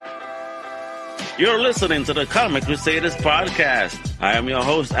You're listening to the Comic Crusaders podcast. I am your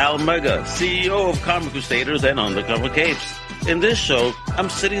host, Al Mega, CEO of Comic Crusaders and Undercover Capes. In this show, I'm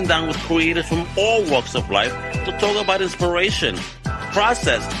sitting down with creators from all walks of life to talk about inspiration,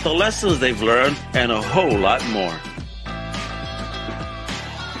 process, the lessons they've learned, and a whole lot more.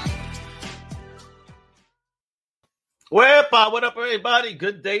 What up, everybody?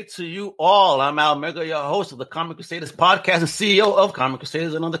 Good day to you all. I'm Al Mega, your host of the Comic Crusaders podcast and CEO of Comic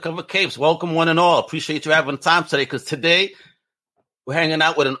Crusaders and Undercover Capes. Welcome, one and all. Appreciate you having time today, because today we're hanging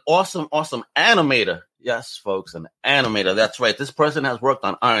out with an awesome animator. Yes, folks, an animator. That's right. This person has worked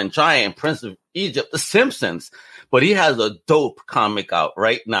on Iron Giant, Prince of Egypt, The Simpsons, but he has a dope comic out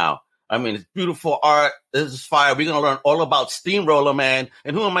right now. I mean, it's beautiful art. This is fire. We're going to learn all about Steamroller Man.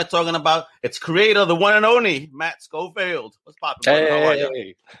 And who am I talking about? It's creator, the one and only, Matt Schofield. What's poppin'? Hey, how are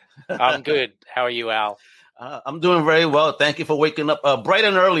you? I'm good. How are you, Al? I'm doing very well. Thank you for waking up bright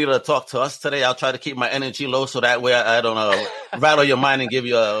and early to talk to us today. I'll try to keep my energy low so that way I don't rattle your mind and give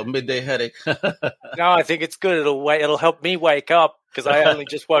you a midday headache. No, I think it's good. It'll help me wake up, because I only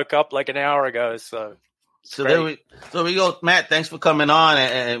just woke up like an hour ago. So there we go. Matt, thanks for coming on.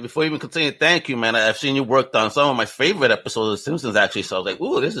 And before we even continue, thank you, man. I've seen you worked on some of my favorite episodes of The Simpsons, actually. So I was like,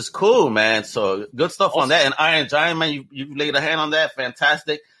 ooh, this is cool, man. So good stuff on that. And Iron Giant, man, you laid a hand on that.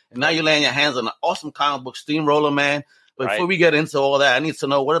 Fantastic. And now you're laying your hands on an awesome comic book, Steamroller Man. But before we get into all that, I need to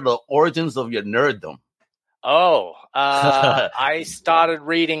know, what are the origins of your nerddom? I started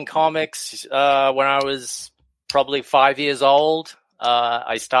reading comics when I was probably 5 years old.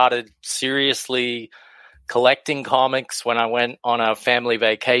 I started seriously collecting comics when I went on a family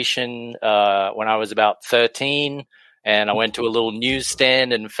vacation when I was about 13. And I went to a little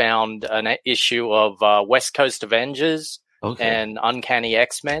newsstand and found an issue of West Coast Avengers. Okay. And Uncanny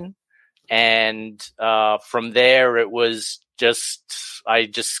X-Men. And from there, it was I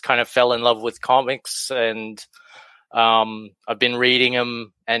just kind of fell in love with comics, and I've been reading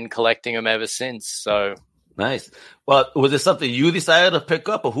them and collecting them ever since. So nice. Well, was it something you decided to pick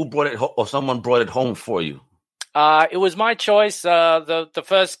up, or who brought it, or someone brought it home for you? It was my choice. The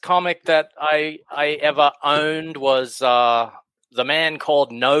first comic that I ever owned was The Man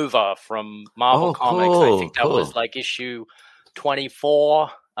Called Nova from Marvel Comics. Cool, I think that was like issue 24.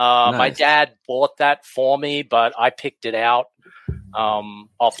 Nice. My dad bought that for me, but I picked it out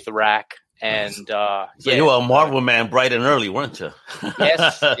off the rack. And so you were a Marvel man bright and early, weren't you?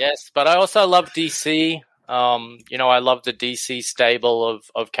 Yes. But I also love DC. I love the DC stable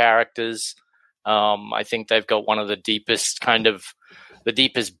of characters. I think they've got one of the deepest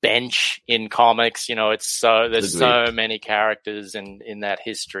bench in comics. There's so many characters in that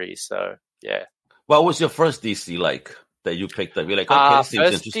history. So yeah. What was your first DC like that you picked up? You're like, okay, this seems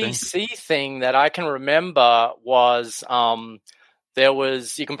interesting. First DC thing that I can remember was there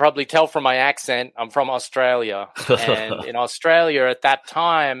was, you can probably tell from my accent, I'm from Australia. And in Australia at that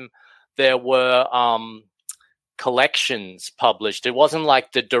time, there were collections published. It wasn't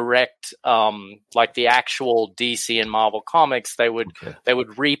like the direct, like the actual DC and Marvel comics. They would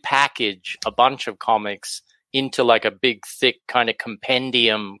repackage a bunch of comics into like a big, thick kind of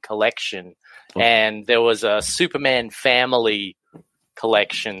compendium collection. And there was a Superman family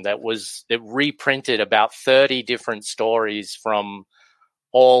collection it reprinted about 30 different stories from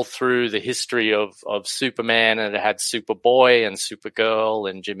all through the history of Superman, and it had Superboy and Supergirl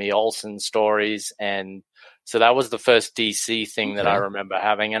and Jimmy Olsen stories. And so that was the first DC thing that I remember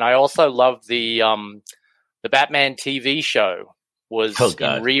having. And I also loved the Batman TV show was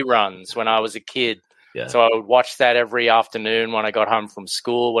in reruns when I was a kid. Yeah. So I would watch that every afternoon when I got home from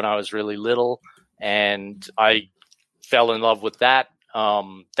school when I was really little, and I fell in love with that.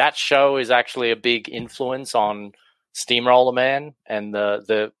 That show is actually a big influence on Steamroller Man and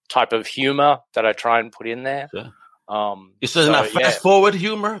the type of humor that I try and put in there. Sure. It's not fast forward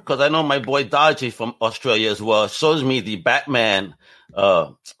humor, because I know my boy Dodgy from Australia as well shows me the Batman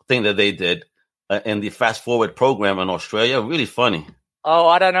thing that they did in the fast forward program in Australia. Really funny. Oh,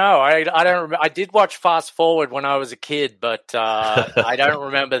 I don't know. I don't remember. I did watch Fast Forward when I was a kid, but I don't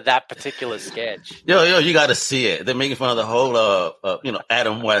remember that particular sketch. Yo, you got to see it. They're making fun of the whole,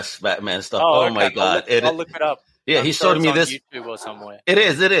 Adam West Batman stuff. Oh, okay. My God. I'll look it up. Yeah, he showed me this. YouTube or somewhere. It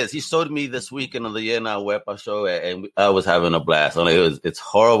is. He showed me this weekend of the Year Now Web show, and I was having a blast. It's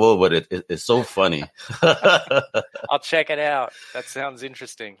horrible, but it's so funny. I'll check it out. That sounds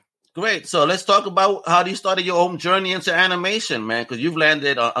interesting. Great. So let's talk about how you started your own journey into animation, man, because you've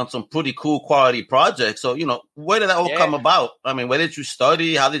landed on some pretty cool quality projects. So, where did that all come about? I mean, where did you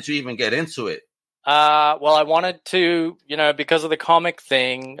study? How did you even get into it? Well, I wanted to, because of the comic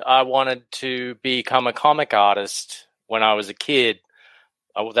thing, I wanted to become a comic artist when I was a kid.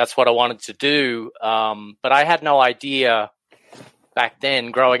 that's what I wanted to do. But I had no idea back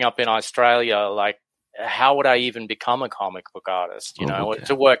then, growing up in Australia, like, how would I even become a comic book artist?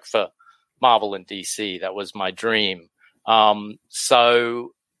 To work for Marvel and DC, that was my dream.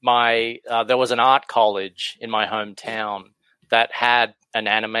 So there was an art college in my hometown that had an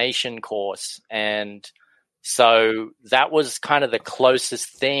animation course, and so that was kind of the closest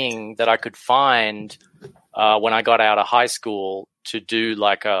thing that I could find when I got out of high school to do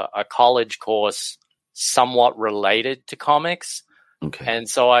like a college course somewhat related to comics. Okay. And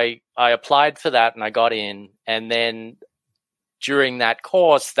so I applied for that and I got in. And then during that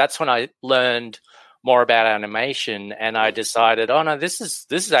course, that's when I learned more about animation, and I decided, oh no, this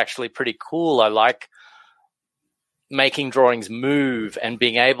is actually pretty cool. I like making drawings move and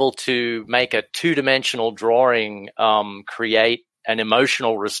being able to make a 2-dimensional drawing create an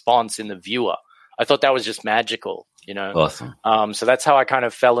emotional response in the viewer. I thought that was just magical, Awesome. So that's how I kind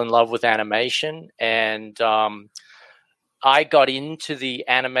of fell in love with animation. And I got into the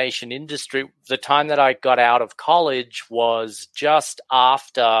animation industry. The time that I got out of college was just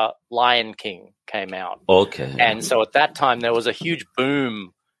after Lion King came out. Okay. And so at that time, there was a huge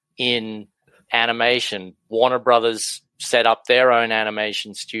boom in animation. Warner Brothers set up their own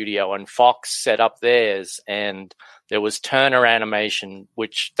animation studio, and Fox set up theirs. And there was Turner Animation,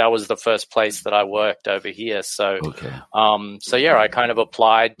 which that was the first place that I worked over here. So, I kind of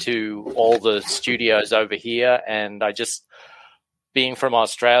applied to all the studios over here, and I just, being from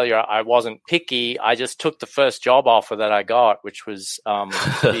Australia, I wasn't picky. I just took the first job offer that I got, which was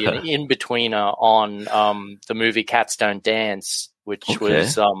to be an in-betweener on the movie Cats Don't Dance, which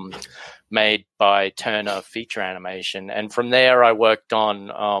was made by Turner Feature Animation. And from there, I worked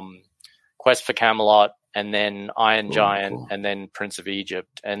on Quest for Camelot, and then Iron Giant, and then Prince of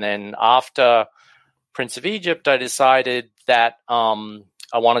Egypt. And then after Prince of Egypt, I decided that I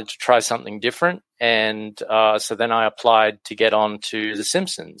wanted to try something different. And so then I applied to get on to The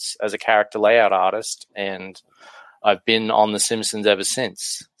Simpsons as a character layout artist, and I've been on The Simpsons ever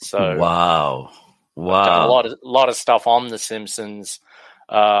since. So wow, I've done a lot of stuff on The Simpsons.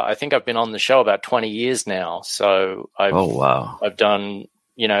 I think I've been on the show about 20 years now. So I've done,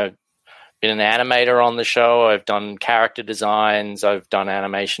 been an animator on the show. I've done character designs. I've done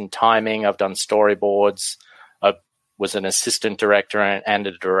animation timing. I've done storyboards. Was an assistant director and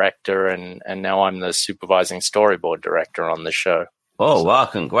a director, and now I'm the supervising storyboard director on the show. Oh, wow.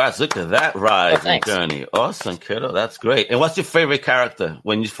 Congrats. Look at that rise and journey. Awesome, kiddo. That's great. And what's your favorite character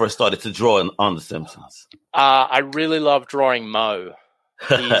when you first started to draw on The Simpsons? I really love drawing Mo.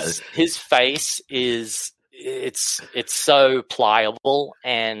 His face it's so pliable,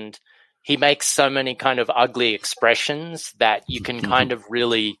 and he makes so many kind of ugly expressions that you can kind of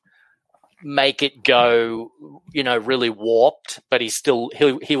really make it go, really warped, but he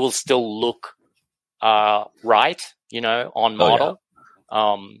will still look right, on model.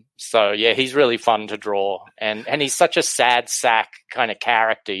 So he's really fun to draw, and he's such a sad sack kind of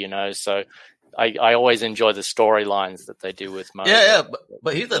character, so I always enjoy the storylines that they do with Mo.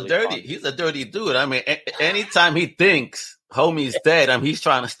 But he's a dirty dude. I mean, anytime he thinks homie's dead, he's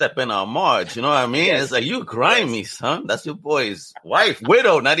trying to step in on Marge. You know what I mean? Yes. It's like, you grimy, son. That's your boy's wife,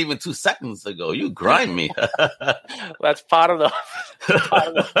 widow, not even 2 seconds ago. You grimy. That's part of the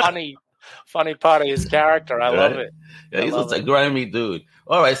funny part of his character. I love it. Yeah, he's just a grimy dude.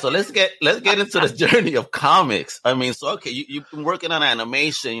 All right, so let's get into the journey of comics. I mean, so you've been working on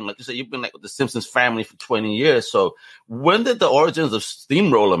animation, like you said, you've been with the Simpsons family for 20 years. So when did the origins of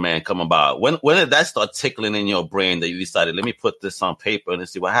Steamroller Man come about? When did that start tickling in your brain that you decided, let me put this on paper and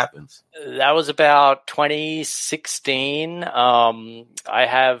see what happens? That was about 2016. I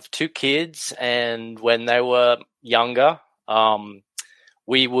have 2 kids, and when they were younger,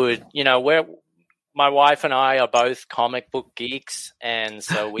 we would, my wife and I are both comic book geeks, and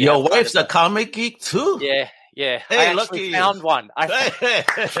so we. Your wife's a comic geek too? Yeah. Hey, I actually found one. I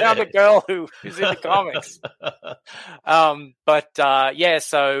found a girl who's into comics.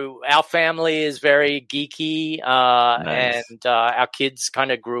 So our family is very geeky, nice. And our kids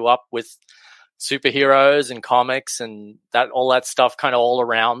kind of grew up with superheroes and comics and all that stuff kind of all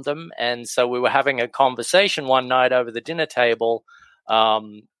around them. And so we were having a conversation one night over the dinner table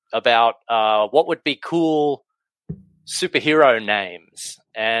about what would be cool superhero names.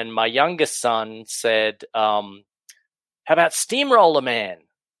 And my youngest son said, how about Steamroller Man?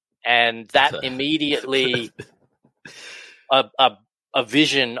 And that immediately a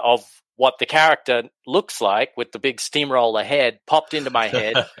vision of what the character looks like with the big steamroller head popped into my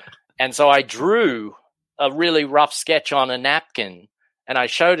head. And so I drew a really rough sketch on a napkin, and I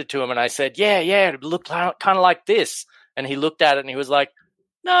showed it to him, and I said, yeah, it looked kind of like this. And he looked at it and he was like,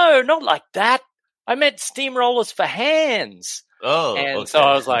 no, not like that. I meant steamrollers for hands. Oh, and okay. so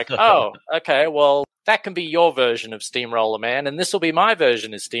I was like, oh, okay, well, that can be your version of Steamroller Man, and this will be my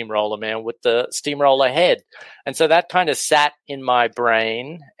version of Steamroller Man with the steamroller head. And so that kind of sat in my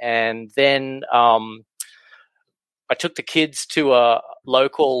brain. And then I took the kids to our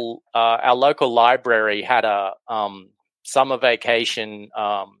local library had a summer vacation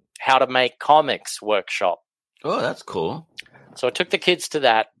how to make comics workshop. Oh, that's cool. So I took the kids to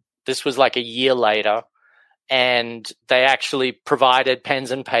that. This was like a year later, and they actually provided pens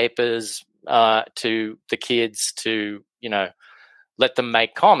and papers to the kids to, let them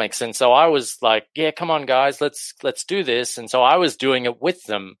make comics. And so I was like, yeah, come on, guys, let's do this. And so I was doing it with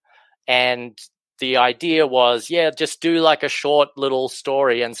them. And the idea was, yeah, just do like a short little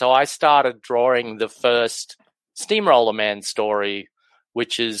story. And so I started drawing the first Steamroller Man story,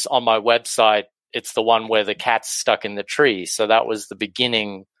 which is on my website. It's the one where the cat's stuck in the tree. So that was the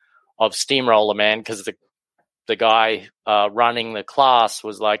beginning of Steamroller Man, because the guy running the class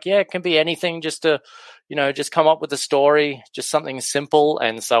was like, yeah, it can be anything, just to, just come up with a story, just something simple.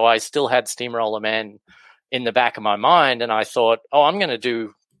 And so I still had Steamroller Man in the back of my mind, and I thought, oh, I'm going to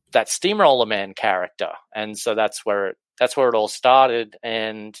do that Steamroller Man character. And so that's where it all started.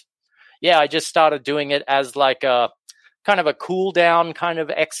 And yeah, I just started doing it as like a kind of a cool down kind of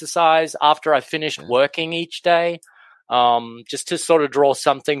exercise after I finished working each day. Just to sort of draw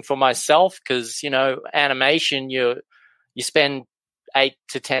something for myself, because, animation, you spend 8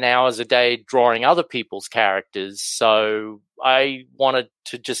 to 10 hours a day drawing other people's characters. So I wanted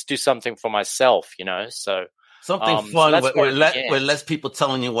to just do something for myself, so. Something fun with less people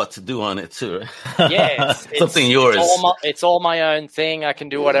telling you what to do on it too. Yeah, something yours. It's all my own thing. I can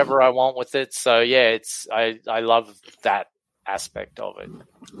do whatever I want with it. So yeah, I love that aspect of it.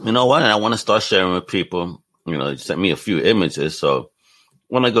 You know what? And I want to start sharing with people. You sent me a few images, so I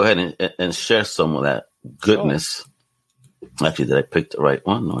want to go ahead and share some of that goodness. Sure. Actually, did I pick the right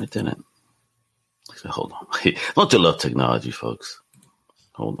one? No, I didn't. Hold on. Don't you love technology, folks?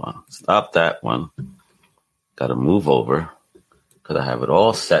 Hold on. Stop that one. Got to move over because I have it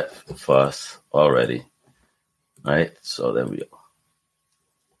all set for us already. All right, so there we go.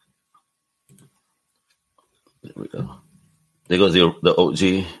 There we go. There goes the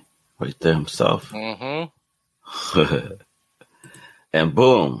OG right there himself. Mm-hmm. And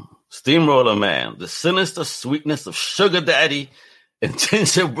boom, Steamroller Man, the sinister sweetness of Sugar Daddy and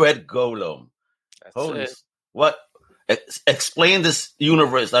Gingerbread Golem. Holy, what? Explain this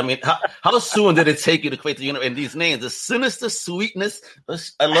universe. I mean, how soon did it take you to create the universe and these names? The sinister sweetness.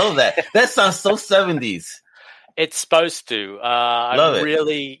 I love that. That sounds so 70s. It's supposed to. Love it.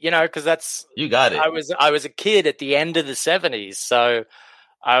 Really, because that's you got it. I was a kid at the end of the 70s, so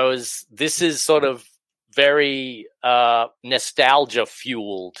this is sort of very nostalgia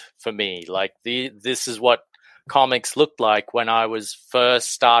fueled for me. Like this is what comics looked like when I was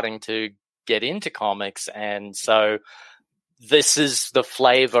first starting to get into comics, and so this is the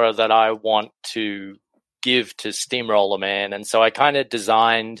flavor that I want to give to Steamroller Man. And so I kind of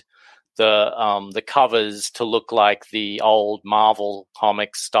designed the covers to look like the old Marvel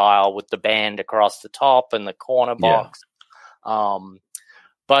comic style with the band across the top and the corner box. Yeah.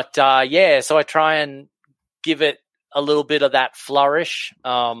 So I try and give it a little bit of that flourish.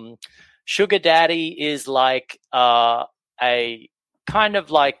 Sugar Daddy is like a kind of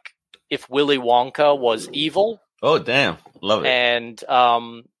like if Willy Wonka was evil. Oh, damn. Love it. And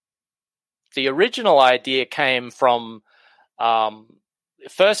the original idea came from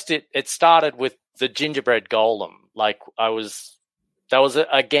first it started with the gingerbread golem. Like that was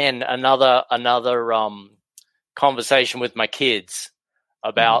again another conversation with my kids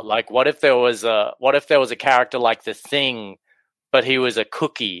about like what if there was a character like the Thing, but he was a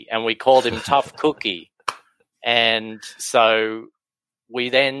cookie and we called him Tough Cookie. And so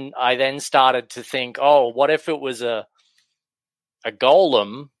I then started to think, oh, what if it was a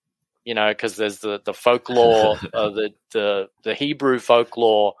golem, because there's the folklore, the Hebrew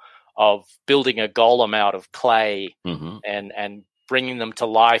folklore of building a golem out of clay and bringing them to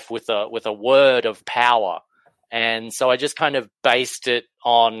life with a word of power. And so I just kind of based it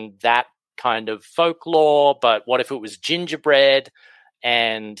on that kind of folklore. But what if it was gingerbread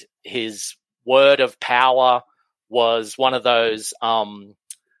and his word of power was one of those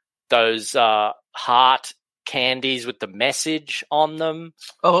heart candies with the message on them.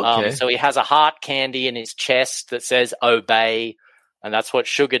 Oh, okay. So he has a heart candy in his chest that says obey, and that's what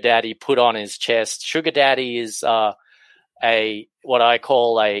Sugar Daddy put on his chest. Sugar Daddy is what I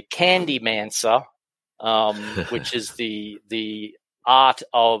call a candy mancer, which is the art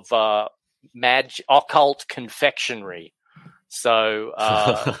of occult confectionery. So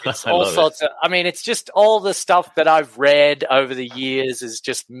it's all sorts of, I mean, it's just all the stuff that I've read over the years is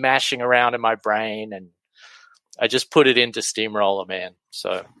just mashing around in my brain, and I just put it into Steamroller Man.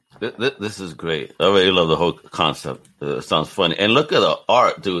 So this is great. I really love the whole concept. It sounds funny. And look at the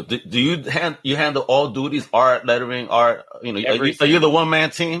art, dude. Do you handle all duties, art, lettering, art? You know, are you the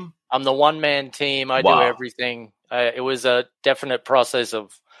one-man team? I'm the one-man team. I do everything. It was a definite process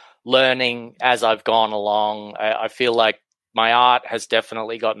of learning as I've gone along. I feel like my art has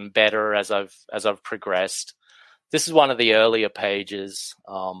definitely gotten better as I've progressed. This is one of the earlier pages,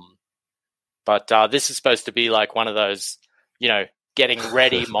 but this is supposed to be like one of those, you know, getting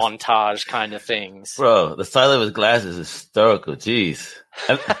ready montage kind of things. Bro, the style of his glasses is hysterical. Jeez.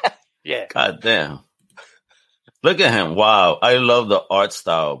 Yeah. God damn. Look at him. Wow. I love the art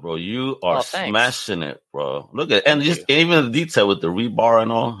style, bro. You are smashing it, bro. Look at it. And just even the detail with the rebar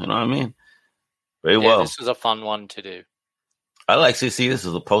and all. You know what I mean? Very well. This was a fun one to do. I like to see this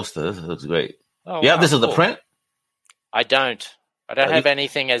as a poster. This looks great. Oh, you have this as a print? I don't have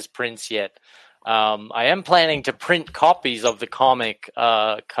anything as prints yet. I am planning to print copies of the comic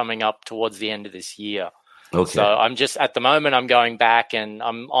coming up towards the end of this year. Okay. So I'm just, at the moment, I'm going back and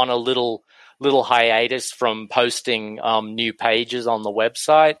I'm on a little hiatus from posting new pages on the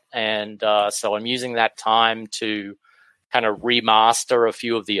website. And so I'm using that time to kind of remaster a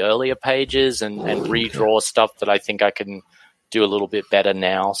few of the earlier pages and redraw stuff that I think I can do a little bit better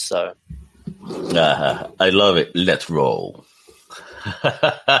now. So I love it. Let's roll.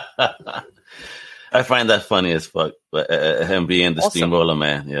 I find that funny as fuck. But him being the Steamroller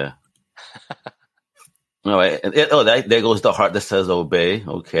Man, yeah. All right. There goes the heart that says obey.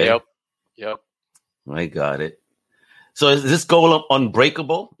 Okay. Yep. I got it. So is this Golem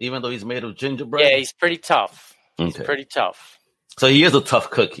unbreakable, even though he's made of gingerbread? Yeah, he's pretty tough. He's pretty tough. So he is a tough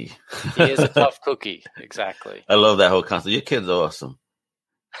cookie. He is a tough cookie. Exactly. I love that whole concept. Your kids are awesome.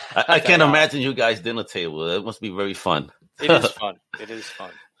 I can't imagine you guys dinner table. It must be very fun. It is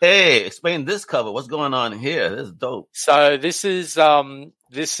fun. Hey, explain this cover. What's going on here? This is dope. So this is the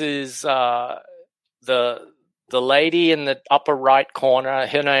lady in the upper right corner.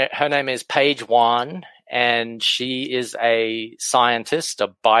 Her name is Paige Wan, and she is a scientist,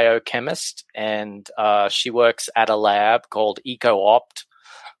 a biochemist, and she works at a lab called EcoOpt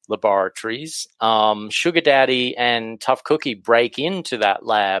Laboratories. Sugar Daddy and Tough Cookie break into that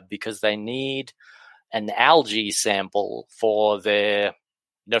lab because they need an algae sample for their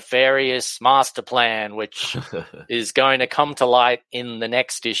nefarious master plan, which is going to come to light in the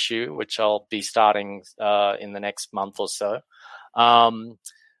next issue, which I'll be starting in the next month or so.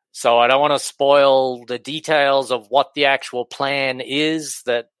 So I don't want to spoil the details of what the actual plan is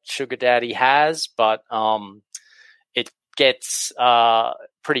that Sugar Daddy has, but it gets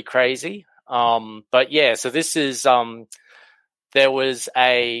pretty crazy. But yeah, so this is there was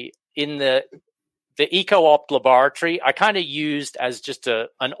in the EcoOpt laboratory, I kind of used as just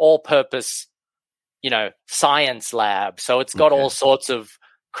an all-purpose, science lab. So it's got all sorts of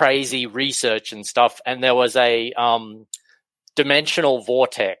crazy research and stuff. And there was a dimensional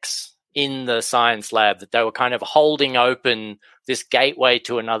vortex in the science lab that they were kind of holding open this gateway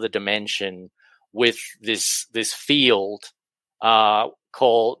to another dimension with this field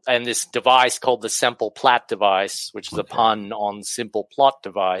and this device called the Simple Plot device, which is a pun on Simple Plot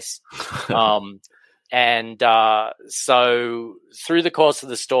device. So through the course of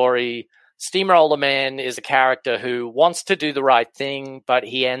the story, Steamroller Man is a character who wants to do the right thing, but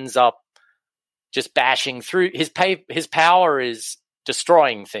he ends up just bashing through. His power is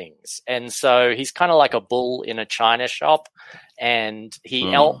destroying things. And so he's kind of like a bull in a china shop, and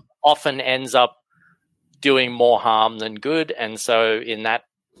he often ends up doing more harm than good. And so in that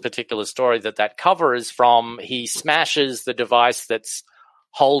particular story that cover is from, he smashes the device that's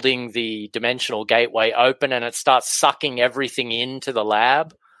holding the dimensional gateway open, and it starts sucking everything into the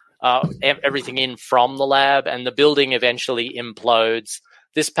lab, everything in from the lab, and the building eventually implodes.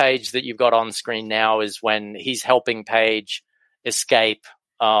 This page that you've got on screen now is when he's helping Paige escape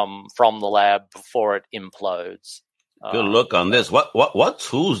from the lab before it implodes. Good look on this. What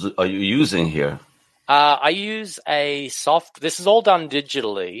tools are you using here? I use this is all done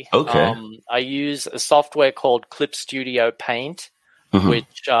digitally. Okay. I use a software called Clip Studio Paint,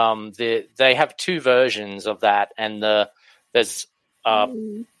 which they have two versions of that, and there's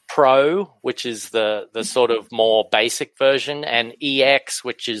Pro, which is the sort of more basic version, and EX,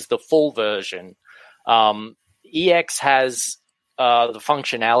 which is the full version. EX has the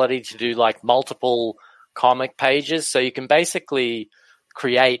functionality to do like multiple comic pages, so you can basically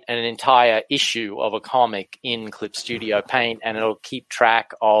create an entire issue of a comic in Clip Studio Paint, and it'll keep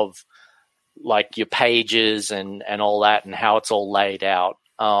track of like your pages and all that and how it's all laid out.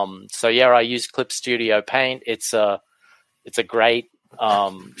 So yeah, I use Clip Studio Paint. It's a great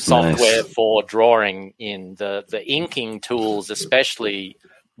software for drawing in. The inking tools especially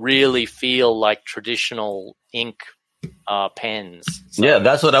really feel like traditional ink pens. So, yeah,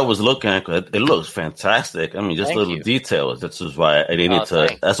 that's what I was looking at. It looks fantastic. I mean, just little details. This is why I needed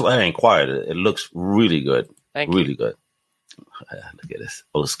to. That's why I inquired. It looks really good. Really good. Look at this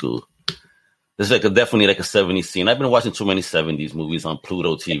old school. This is definitely like a 70s scene. I've been watching too many 70s movies on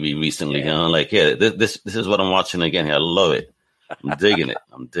Pluto TV recently. You know, like this is what I'm watching again here. I love it. I'm digging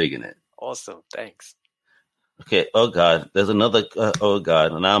it. Awesome. Thanks. Okay. Oh God, there's another. Oh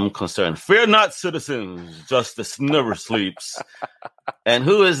God, and I'm concerned. Fear not, citizens. Justice never sleeps. And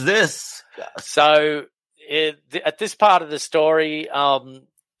who is this? So at this part of the story,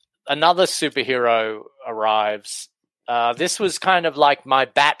 another superhero arrives. This was kind of like my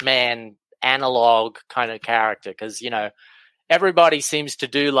Batman analog kind of character because, you know, everybody seems to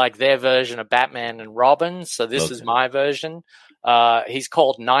do like their version of Batman and Robin. So this is my version. He's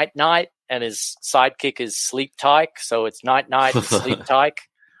called Night Knight and his sidekick is Sleep Tyke. So it's Night Knight and Sleep Tyke.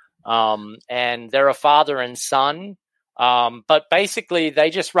 And they're a father and son. But basically they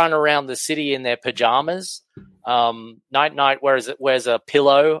just run around the city in their pajamas. Night Knight wears a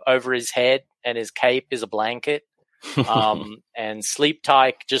pillow over his head and his cape is a blanket. And Sleep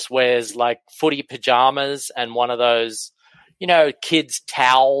Tyke just wears like footy pajamas and one of those, you know, kids'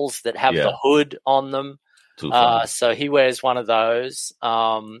 towels that have the hood on them. So he wears one of those.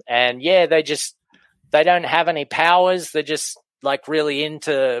 And yeah, they don't have any powers. They're just like really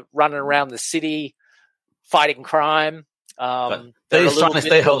into running around the city, fighting crime. They're a little bit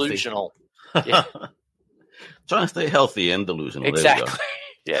delusional. Yeah. Trying to stay healthy and delusional. Exactly.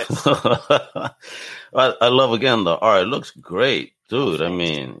 Yes. I love again though. All right, it looks great, dude. I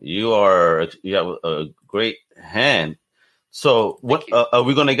mean, you have a great hand. So, what are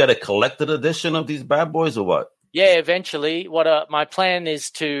we going to get a collected edition of these bad boys or what? Yeah, eventually. What my plan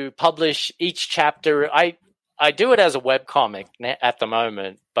is to publish each chapter. I do it as a webcomic at the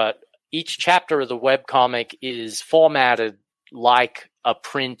moment, but each chapter of the webcomic is formatted like a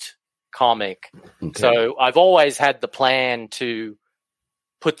print comic. Okay. So I've always had the plan to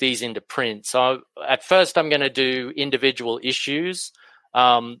put these into print. So at first I'm going to do individual issues.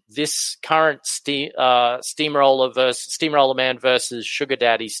 This current Steamroller Man versus Sugar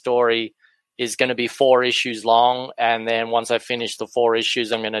Daddy story is going to be 4 issues long. And then once I finish the 4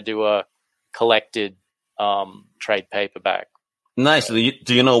 issues, I'm going to do a collected trade paperback. Nice. So,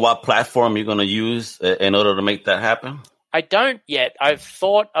 do you know what platform you're going to use in order to make that happen? I don't yet. I've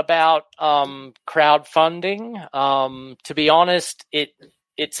thought about crowdfunding. To be honest,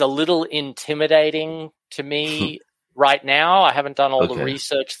 it's a little intimidating to me right now. I haven't done all the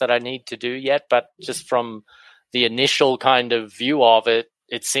research that I need to do yet, but just from the initial kind of view of it,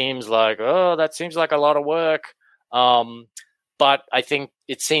 it seems like, that seems like a lot of work. But I think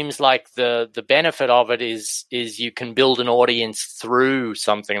it seems like the benefit of it is you can build an audience through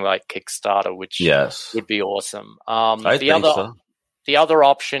something like Kickstarter, which would be awesome. The other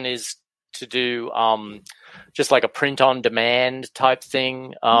option is to do just like a print on demand type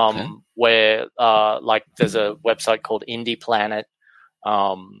thing, where like there's a website called Indie Planet.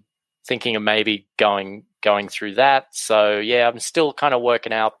 Thinking of maybe going through that. So yeah, I'm still kind of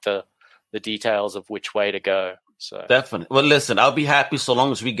working out the details of which way to go. So definitely. Well, listen, I'll be happy so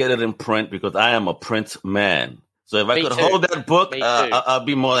long as we get it in print because I am a print man. So if I could hold that book, I'll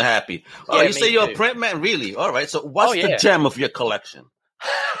be more than happy. Oh, you say you're a print man? Really? All right. So what's the gem of your collection?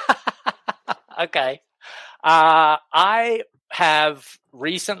 Okay. I have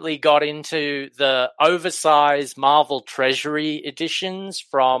recently got into the oversized Marvel Treasury editions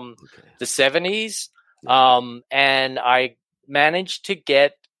from the 70s. And I managed to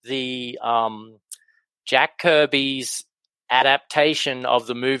get the Jack Kirby's adaptation of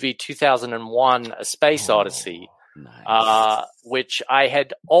the movie 2001 A Space Odyssey, nice. Which I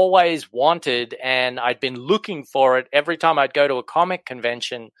had always wanted, and I'd been looking for it. Every time I'd go to a comic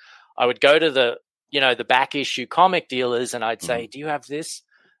convention, I would go to the back issue comic dealers and I'd say, do you have this?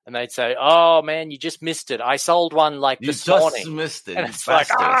 And they'd say, oh man, you just missed it. I sold one this morning. You just missed it. And it's like,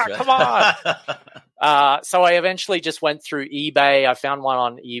 come on. So I eventually just went through eBay. I found one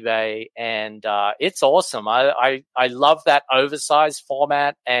on eBay and it's awesome. I love that oversized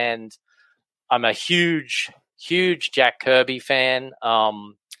format and I'm a huge Jack Kirby fan.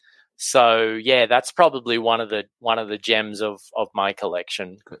 So yeah, that's probably one of the gems of my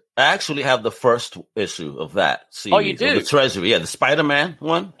collection. I actually have the first issue of that series. Oh, you do? The Treasury, yeah, the Spider-Man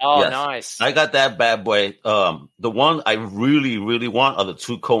one. Oh, yes. nice. I got that bad boy. The one I really, really want are the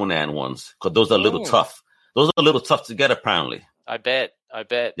 2 Conan ones because those are a little tough. Those are a little tough to get, apparently. I bet.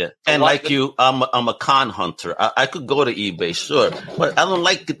 Yeah, and like you, I'm a con hunter. I could go to eBay, sure, but I don't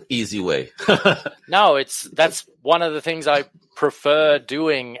like the easy way. No, that's one of the things I prefer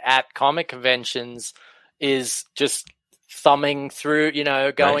doing at comic conventions is just thumbing through,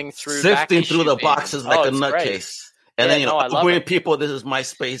 going through, sifting through the boxes like a nutcase. And then, bring people, this is my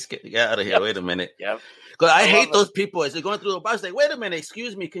space. Get out of here. Yep. Wait a minute. Yep. Because I hate those people as they're going through the box. Like, wait a minute,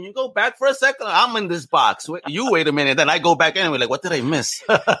 excuse me. Can you go back for a second? I'm in this box. You wait a minute. Then I go back anyway. Like, what did I miss?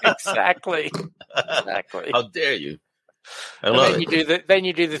 Exactly. How dare you? Then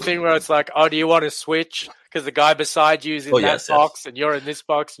you do the thing where it's like, oh, do you want to switch? Because the guy beside you is in that box and you're in this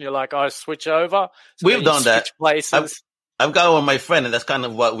box and you're like, oh, switch over. So we've done that. Places. I've got with my friend, and that's kind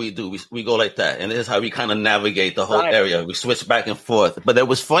of what we do. We go like that, and this is how we kind of navigate the whole area. We switch back and forth. But it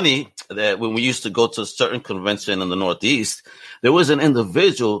was funny that when we used to go to a certain convention in the Northeast, there was an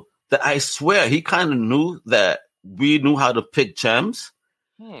individual that I swear he kind of knew that we knew how to pick gems,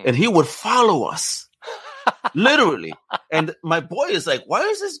 and he would follow us. Literally. And my boy is like, why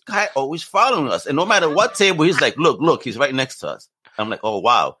is this guy always following us? And no matter what table, he's like, look, he's right next to us. I'm like, oh,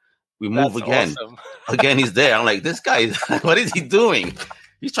 wow. We move again. Awesome. Again, he's there. I'm like, this guy, what is he doing?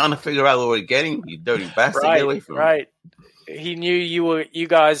 He's trying to figure out what we're getting. You dirty bastard. Get away from me. He knew you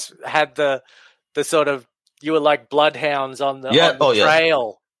guys had the sort of, you were like bloodhounds on the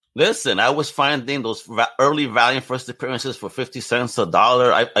trail. Listen, I was finding those early Valiant first appearances for 50 cents,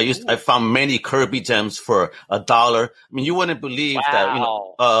 $1. I found many Kirby gems for $1. I mean, you wouldn't believe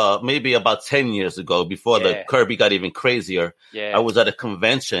that, maybe about 10 years ago, before the Kirby got even crazier. Yeah. I was at a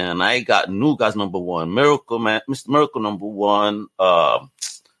convention and I got New Gods #1, Miracle Man, Mr. Miracle #1,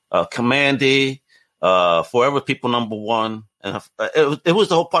 Commandy, Forever People #1. And it was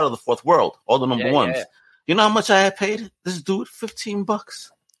the whole part of the fourth world, all the #1s. Yeah. You know how much I had paid this dude?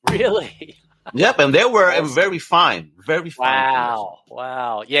 $15. Really? Yep, and they were very fine. Wow.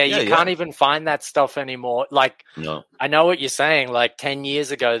 Yeah, you can't even find that stuff anymore. Like, no. I know what you're saying. Like 10 years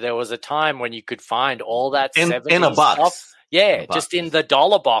ago, there was a time when you could find all that in a box. Stuff. Yeah, just in the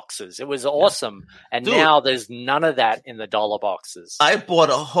dollar boxes. It was awesome. And now there's none of that in the dollar boxes. I bought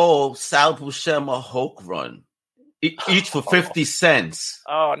a whole Sal Buscema Hulk run, each for 50 cents.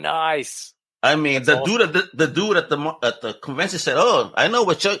 Oh, nice. I mean, the dude at the convention said, "Oh, I know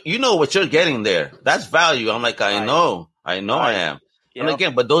what you're getting there. That's value." I'm like, I know, I am. Yep. And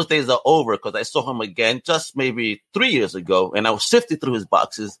again, but those days are over because I saw him again just maybe 3 years ago, and I was sifting through his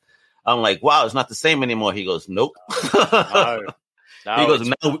boxes. I'm like, wow, it's not the same anymore. He goes, nope. No, he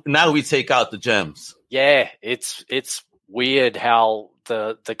goes, now we take out the gems. Yeah, it's weird how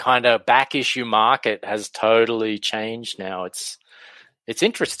the kind of back issue market has totally changed now. It's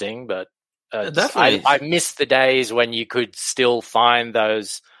interesting, but. Definitely. I miss the days when you could still find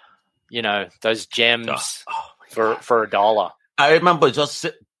those gems for $1. I remember just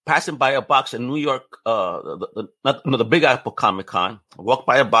passing by a box in New York, the Big Apple Comic Con. I walked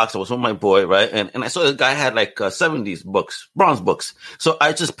by a box. I was with my boy, right? And I saw this guy had like 70s books, bronze books. So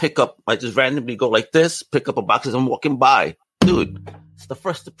I just randomly go like this, pick up a box as I'm walking by. Dude, it's the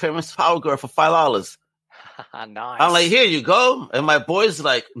first appearance Power Girl for $5. Nice. I'm like, here you go. And my boy's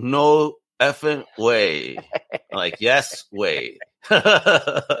like, no effing way. I'm like, yes, way.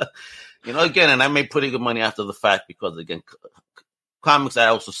 Again, and I made pretty good money after the fact because, again, comics, I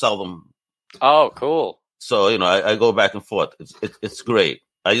also sell them. Oh, cool. So, I go back and forth. It's great.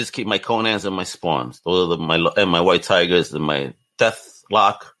 I just keep my Conans and my Spawns. Those are my White Tigers and my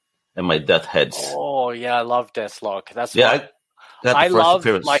Deathlock and my Death Heads. Oh, yeah, I love Deathlock. That's I love,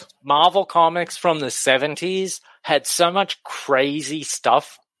 like, Marvel Comics from the 70s had so much crazy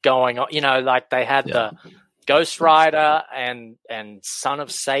stuff going on, like they had the Ghost Rider and Son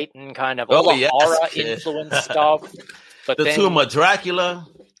of Satan kind of horror influence stuff. But the Tomb of Dracula.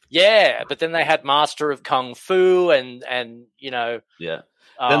 Yeah, but then they had Master of Kung Fu and then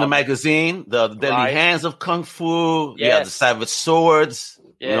the magazine, the Deadly Hands of Kung Fu. Yes. Yeah, the Savage Swords.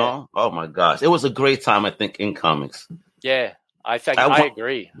 Yeah. Oh my gosh, it was a great time, I think, in comics. Yeah, I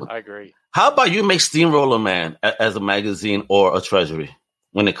agree. How about you make Steamroller Man as a magazine or a treasury?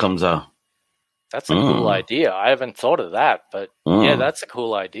 When it comes out. That's a cool idea. I haven't thought of that, but yeah, that's a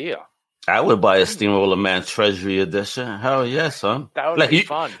cool idea. I would buy a Steamroller Man Treasury Edition. Hell yeah, son. That would be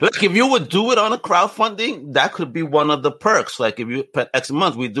fun. Like if you would do it on a crowdfunding, that could be one of the perks. Like if you pay X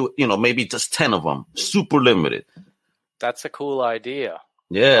month, we do, maybe just 10 of them. Super limited. That's a cool idea.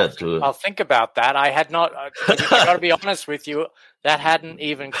 Yeah, dude. I'll think about that. I had not. I got to be honest with you, that hadn't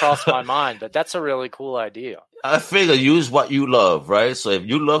even crossed my mind. But that's a really cool idea. I figure use what you love, right? So if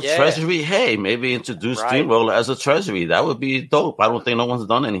you love Treasury, hey, maybe introduce Steamroller as a Treasury. That would be dope. I don't think no one's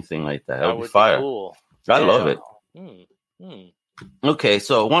done anything like that. That would be fire. Cool. I love it. Okay,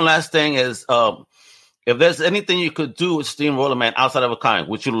 so one last thing is, if there's anything you could do with Steamroller Man outside of a comic,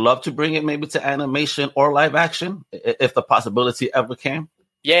 would you love to bring it maybe to animation or live action, if the possibility ever came?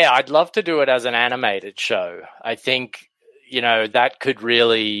 Yeah, I'd love to do it as an animated show. I think, that could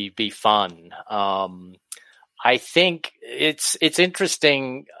really be fun. I think it's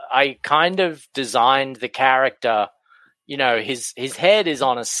interesting. I kind of designed the character, his head is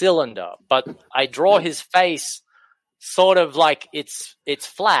on a cylinder, but I draw his face sort of like it's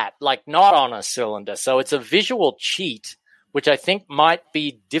flat, like not on a cylinder. So it's a visual cheat, which I think might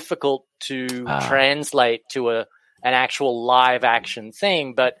be difficult to translate to an actual live action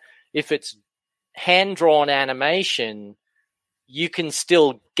thing. But if it's hand-drawn animation, you can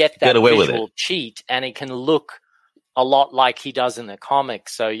still get that visual cheat, and it can look a lot like he does in the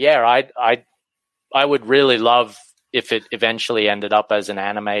comics. So yeah, I would really love if it eventually ended up as an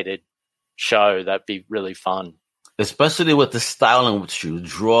animated show. That'd be really fun. Especially with the style in which you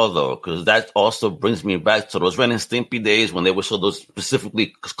draw, though, because that also brings me back to those Ren and Stimpy days when they would show those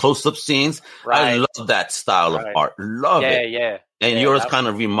specifically close-up scenes. Right. I love that style of art. Love it. Yeah. And yours kind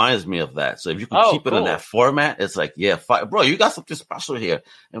of reminds me of that. So if you can keep it in that format, it's like, bro, you got something special here.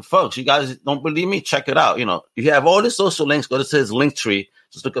 And folks, you guys don't believe me? Check it out. If you have all the social links, go to his Linktree.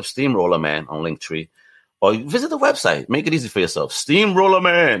 Just look up Steamroller Man on Linktree. Or visit the website. Make it easy for yourself.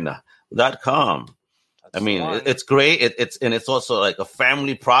 Steamrollerman.com. I mean, it's great. It's also like a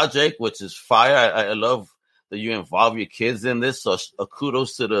family project, which is fire. I love that you involve your kids in this. So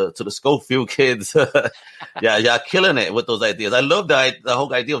kudos to the Schofield kids. Yeah, killing it with those ideas. I love the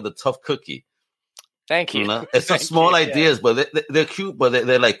whole idea of the tough cookie. Thank you. It's some small ideas, but they're cute, but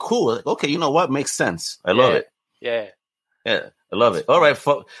they're like cool. Like, okay, you know what? Makes sense. I love it. Yeah, I love it. All right,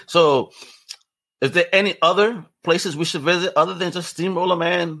 so is there any other places we should visit other than just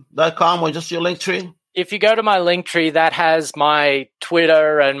steamrollerman.com or just your Linktree? If you go to my Linktree, that has my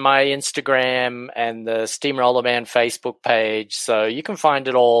Twitter and my Instagram and the Steamroller Man Facebook page. So you can find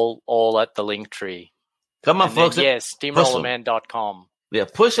it all at the Linktree. Come on, folks. Yes, steamrollerman.com. Yeah,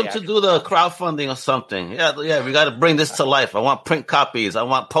 push them to do the crowdfunding or something. Yeah, we got to bring this to life. I want print copies. I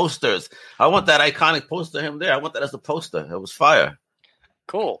want posters. I want that iconic poster of him there. I want that as a poster. It was fire.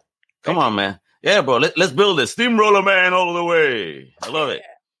 Cool. Come on, man. Yeah, bro. Let's build this. Steamroller Man all the way. I love it.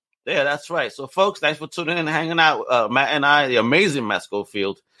 Yeah, that's right. So, folks, thanks for tuning in and hanging out. Matt and I, the amazing Matt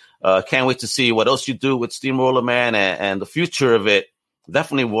Schofield. Can't wait to see what else you do with Steamroller Man and the future of it.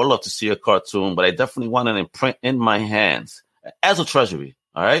 Definitely would love to see a cartoon, but I definitely want it in print in my hands as a treasury.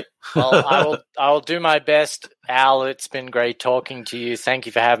 All right. Well, I will do my best, Al. It's been great talking to you. Thank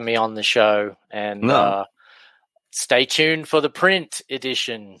you for having me on the show. And stay tuned for the print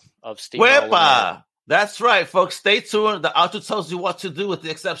edition of Steamroller Man. That's right, folks. Stay tuned. The outro tells you what to do with the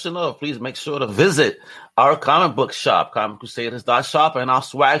exception of, please make sure to visit our comic book shop, comiccrusaders.shop, and our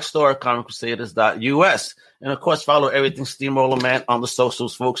swag store, comiccrusaders.us. And, of course, follow everything Steamroller Man on the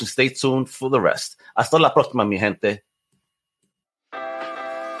socials, folks, and stay tuned for the rest. Hasta la próxima, mi gente.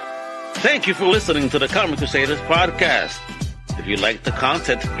 Thank you for listening to the Comic Crusaders podcast. If you like the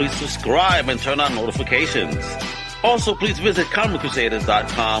content, please subscribe and turn on notifications. Also, please visit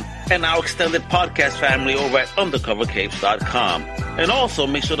comiccrusaders.com and our extended podcast family over at undercovercapes.com. And also,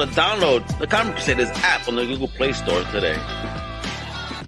 make sure to download the Comic Crusaders app on the Google Play Store today.